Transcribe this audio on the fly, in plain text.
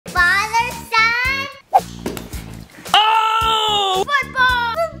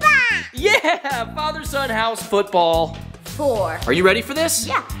have father-son house football 4. Are you ready for this?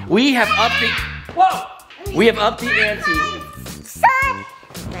 Yeah. We have upped the, whoa! We have upped the ante. Son,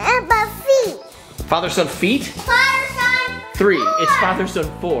 but feet. Father-son feet? Father-son 3. It's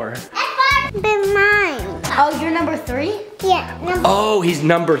father-son 4. Been mine. Oh, you're number 3? Yeah. Oh, he's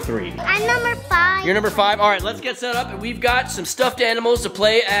number 3. I'm number 5. You're number 5? All right, let's get set up. And we've got some stuffed animals to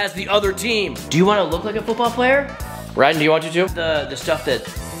play as the other team. Do you want to look like a football player? Ryden, do you want to too? The stuff that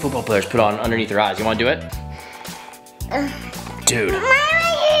football players put on underneath their eyes. You want to do it? Dude.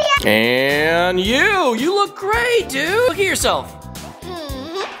 And you look great, dude. Look at yourself.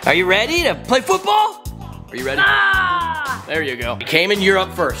 Are you ready to play football? Are you ready? Ah! There you go. Cayman, you're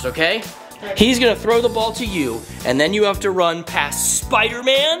up first, okay? He's gonna throw the ball to you, and then you have to run past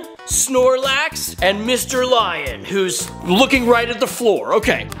Spider-Man, Snorlax, and Mr. Lion, who's looking right at the floor.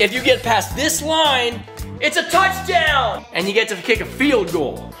 Okay, if you get past this line, it's a touchdown! And you get to kick a field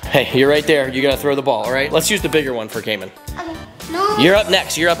goal. Hey, you're right there. You gotta throw the ball, all right? Let's use the bigger one for Cayman. Okay. No. You're up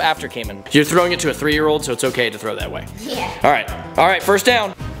next. You're up after Cayman. You're throwing it to a 3-year-old, so it's okay to throw that way. Yeah. All right, first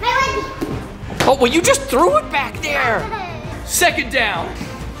down. Oh, well, you just threw it back there. Second down.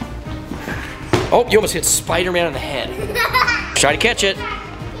 Oh, you almost hit Spider-Man on the head. Try to catch it.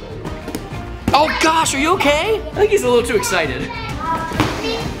 Oh gosh, are you okay? I think he's a little too excited.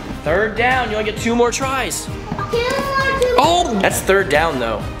 Third down, you only get 2 more tries. Oh, that's third down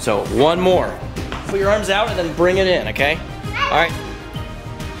though, so 1 more. Put your arms out and then bring it in, okay? All right.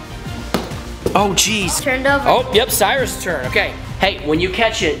 Oh, geez. Turned over. Oh, yep, Cyrus' turn, okay. Hey, when you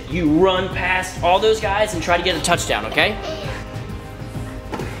catch it, you run past all those guys and try to get a touchdown, okay?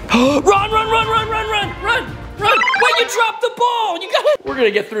 Run! Wait, you dropped the ball! You got it! We're gonna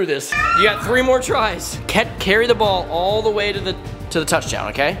get through this. You got 3 more tries. Carry the ball all the way to the touchdown,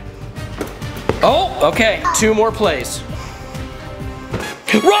 okay? Oh, okay. 2 more plays.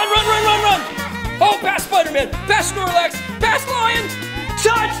 Run! Oh, past Spider-Man, past Snorlax, past Lion!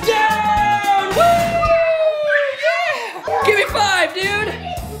 Touchdown! Woo! Yeah! Give me 5, dude!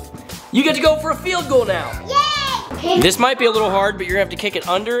 You get to go for a field goal now. Yay! This might be a little hard, but you're gonna have to kick it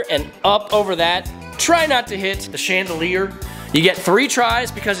under and up over that. Try not to hit the chandelier. You get 3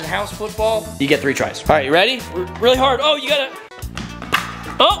 tries because in house football, you get 3 tries. All right, you ready? Really hard. Oh, you gotta.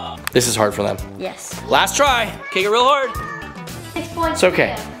 Oh, this is hard for them. Yes. Last try. Kick it real hard. 6 points. It's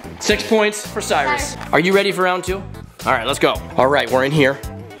okay. 6 points for Cyrus. Are you ready for round 2? All right, let's go. All right, we're in here.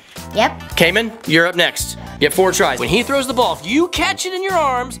 Yep. Cayman, you're up next. You have 4 tries. When he throws the ball, if you catch it in your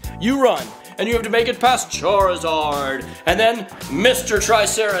arms, you run. And you have to make it past Charizard, and then Mr.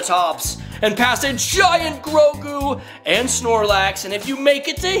 Triceratops, and past a giant Grogu and Snorlax, and if you make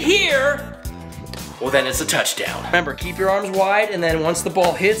it to here, well then it's a touchdown. Remember, keep your arms wide, and then once the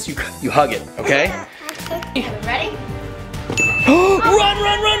ball hits, you hug it, okay? Ready?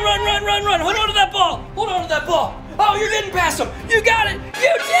 Run! Hold on to that ball! Oh, you're getting past him! You got it!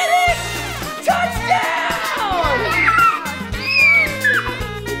 You did it! Touchdown!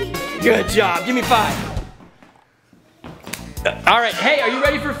 Good job, give me 5. All right, hey, are you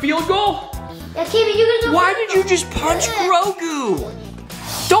ready for field goal? Yeah, Katie, you gonna do. Why did you just punch Grogu?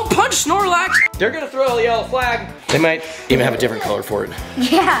 Don't punch Snorlax. They're gonna throw a yellow flag. They might even have a different color for it.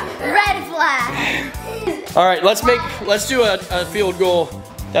 Yeah, red flag. All right, let's do a field goal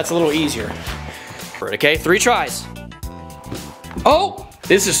that's a little easier. Okay, 3 tries. Oh,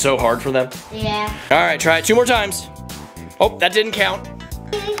 this is so hard for them. Yeah. All right, try it 2 more times. Oh, that didn't count.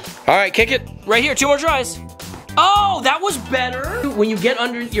 All right, kick it right here, 2 more tries. Oh, that was better. When you get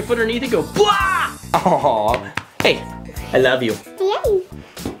under your foot underneath it, go blah. Oh, hey, I love you. Yay.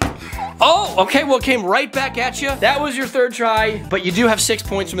 Oh, okay, well, it came right back at you. That was your 3rd try, but you do have 6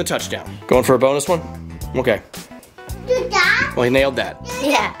 points from the touchdown. Going for a bonus one? Okay. Do that? Well, he nailed that.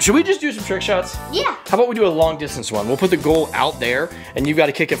 Yeah. Should we just do some trick shots? Yeah. How about we do a long distance one? We'll put the goal out there, and you've got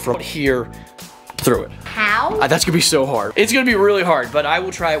to kick it from here through it. How? That's gonna be so hard. It's gonna be really hard, but I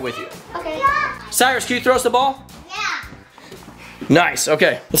will try it with you. Okay. Cyrus, can you throw us the ball? Yeah. Nice,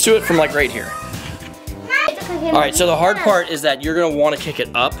 okay. Let's do it from like right here. All right, so the hard part is that you're gonna wanna kick it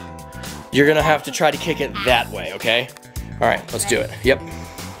up. You're gonna have to try to kick it that way, okay? All right, let's do it. Yep.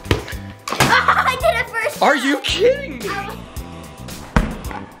 I did it first. Are you kidding me?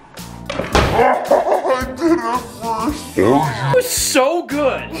 I did it first. That was so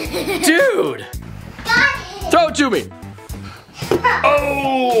good. Dude. Got it. Throw it to me.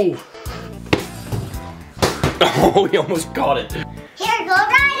 Oh. Oh, he almost caught it. Here, go,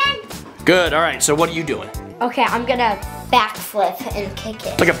 Ryan. Good, all right, so what are you doing? Okay, I'm gonna backflip and kick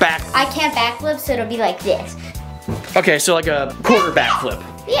it. Like a back. I can't backflip, so it'll be like this. Okay, so like a quarterback flip.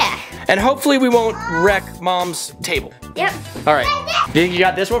 Yeah. And hopefully we won't wreck Mom's table. Yep. All right. You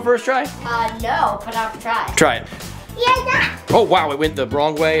got this one first try? No, but I'll try. Try it. Yeah. Oh, wow, it went the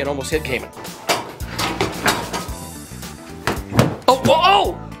wrong way and almost hit Cayman. Oh,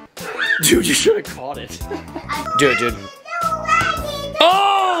 whoa! Dude, you should have caught it. Do it, dude.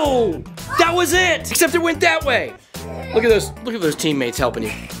 Oh! That was it! Except it went that way. Look at those teammates helping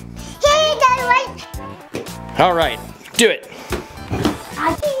you. All right, do it.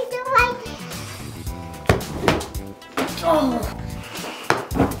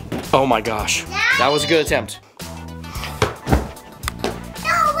 Oh my gosh, that was a good attempt.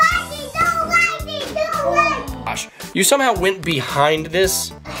 Gosh, you somehow went behind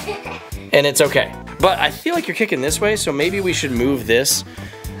this, and it's okay. But I feel like you're kicking this way, so maybe we should move this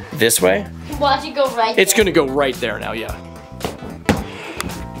way. Watch it go right It's gonna go right there now, yeah.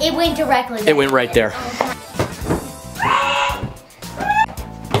 It went directly there. It went right there.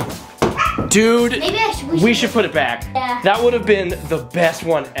 Dude, we should put it back. Yeah. That would have been the best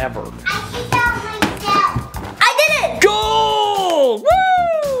one ever. I did it! Goal!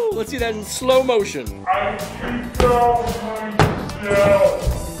 Woo! Let's see that in slow motion.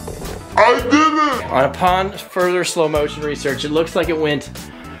 I did it! Upon further slow motion research, it looks like it went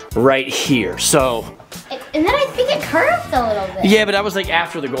right here. So, And then I think it curved a little bit. yeah, but that was like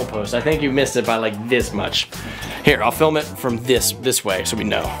after the goalpost. I think you missed it by like this much. Here, I'll film it from this way so we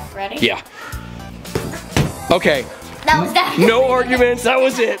know. Ready? Yeah. Okay. That was that. No arguments, that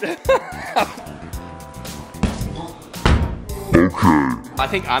was it. Okay. I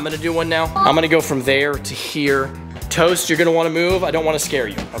think I'm gonna do one now. I'm gonna go from there to here. Toast, you're gonna wanna move. I don't wanna scare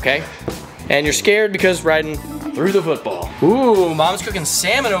you, okay? And you're scared because riding through the football. Ooh, Mom's cooking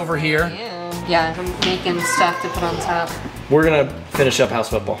salmon over here. Yeah, I'm making stuff to put on top. We're gonna finish up house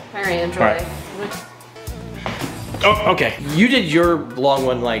football. Very enjoy. All right. Oh, okay. You did your long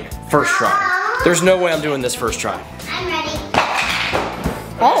one like first try. There's no way I'm doing this first try. I'm ready.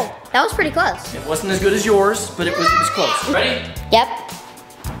 Oh, that was pretty close. It wasn't as good as yours, but it was close. Ready? Yep.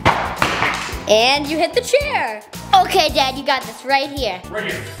 And you hit the chair. Okay, Dad, you got this right here.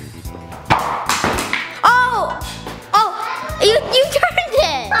 Right here. Oh! Oh! You turned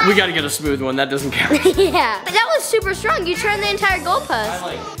it! We gotta get a smooth one. That doesn't count. Yeah. But that was super strong. You turned the entire goalpost.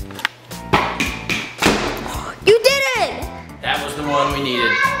 You did it! That was the one we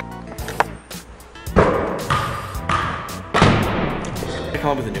needed. I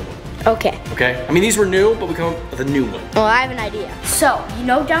come up with a new one. Okay. Okay? I mean, these were new, but we come up with a new one. Well, I have an idea. So, you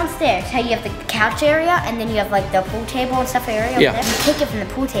know downstairs how you have the couch area and then you have like the pool table and stuff area? Yeah. Over there? You take it from the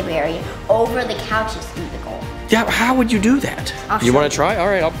pool table area over the couches through the goal. Yeah, how would you do that? I'll You show wanna you. try? All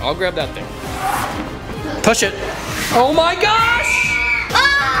right, I'll grab that thing. Push it. Oh my gosh!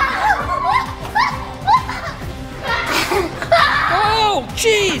 Oh,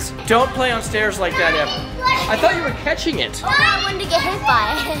 jeez! Don't play on stairs like that ever. I thought you were catching it. I wanted to get hit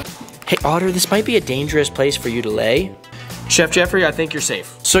by it. Hey, Otter, this might be a dangerous place for you to lay. Chef Jeffrey, I think you're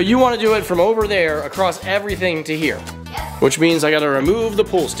safe. So you want to do it from over there across everything to here. Yep. Which means I gotta remove the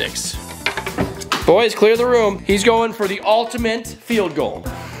pool sticks. Boys, clear the room. He's going for the ultimate field goal.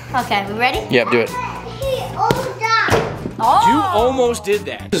 Okay, we ready? Yep, do it. Oh! You almost did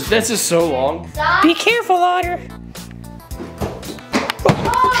that. This is so long. Be careful, Otter.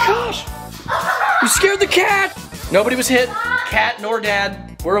 Oh, gosh. You scared the cat. Nobody was hit. Cat nor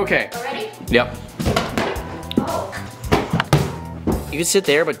dad. We're okay. Ready? Yep. You can sit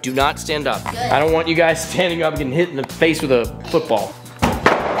there, but do not stand up. Good. I don't want you guys standing up and getting hit in the face with a football.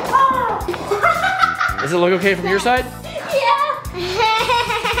 Does it look okay from your side? Yeah.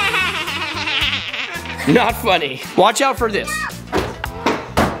 Not funny. Watch out for this.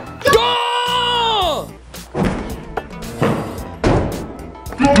 Goal!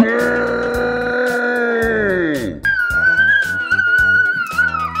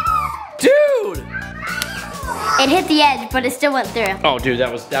 Dude! It hit the edge, but it still went through. Oh, dude,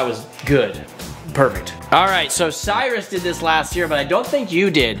 that was good. Perfect. All right, so Cyrus did this last year, but I don't think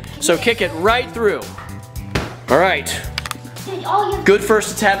you did. So kick it right through. All right. Good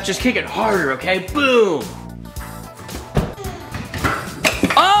first attempt. Just kick it harder, okay? Boom.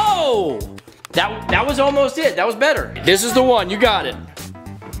 Oh! That was almost it. That was better. This is the one. You got it.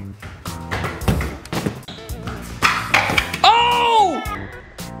 Oh!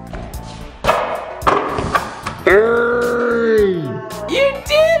 You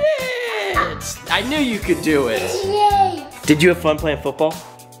did it! I knew you could do it. Yay! Did you have fun playing football?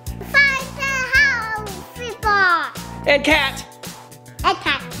 Football. And cat. And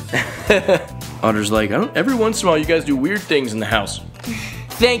cat. Otter's like, every once in a while you guys do weird things in the house.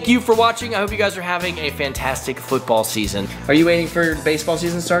 thank you for watching. I hope you guys are having a fantastic football season. Are you waiting for baseball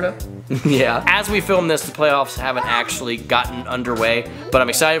season to start up? Yeah. As we film this, the playoffs haven't actually gotten underway, but I'm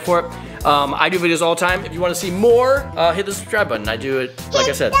excited for it. I do videos all the time. If you want to see more, hit the subscribe button. I do it, like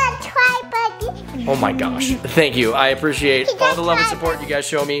I said. Oh my gosh. Thank you. I appreciate all the love and support you guys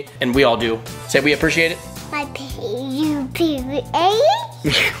show me, and we all do. Say we appreciate it.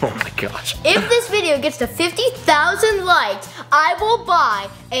 Oh my gosh. If this video gets to 50,000 likes, I will buy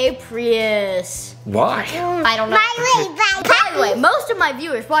a Prius. Why? I don't know. By the way, most of my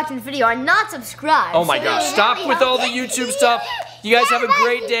viewers watching the video are not subscribed. Oh my gosh. Stop with all the YouTube stuff. You guys have a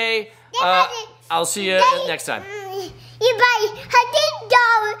great day. I'll see you next time.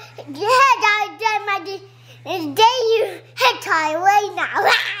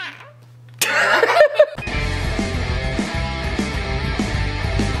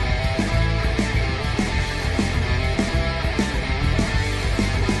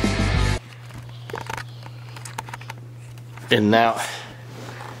 And now,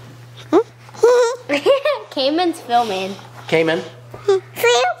 Cayman's filming. Cayman,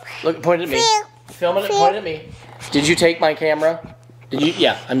 look, point at me. Filming it, point at me. Did you take my camera? Did you?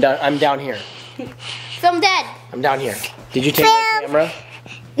 Yeah, I'm down here. Film dead. I'm down here. Did you take my camera?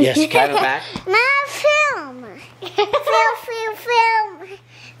 Yes, can I have it back? Film.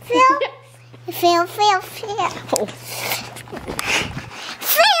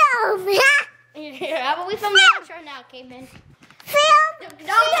 Here, how about we film the outro now, Cayman? Film.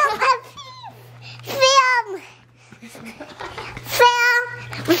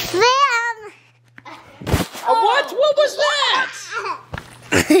 What? What was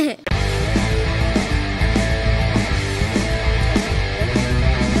that?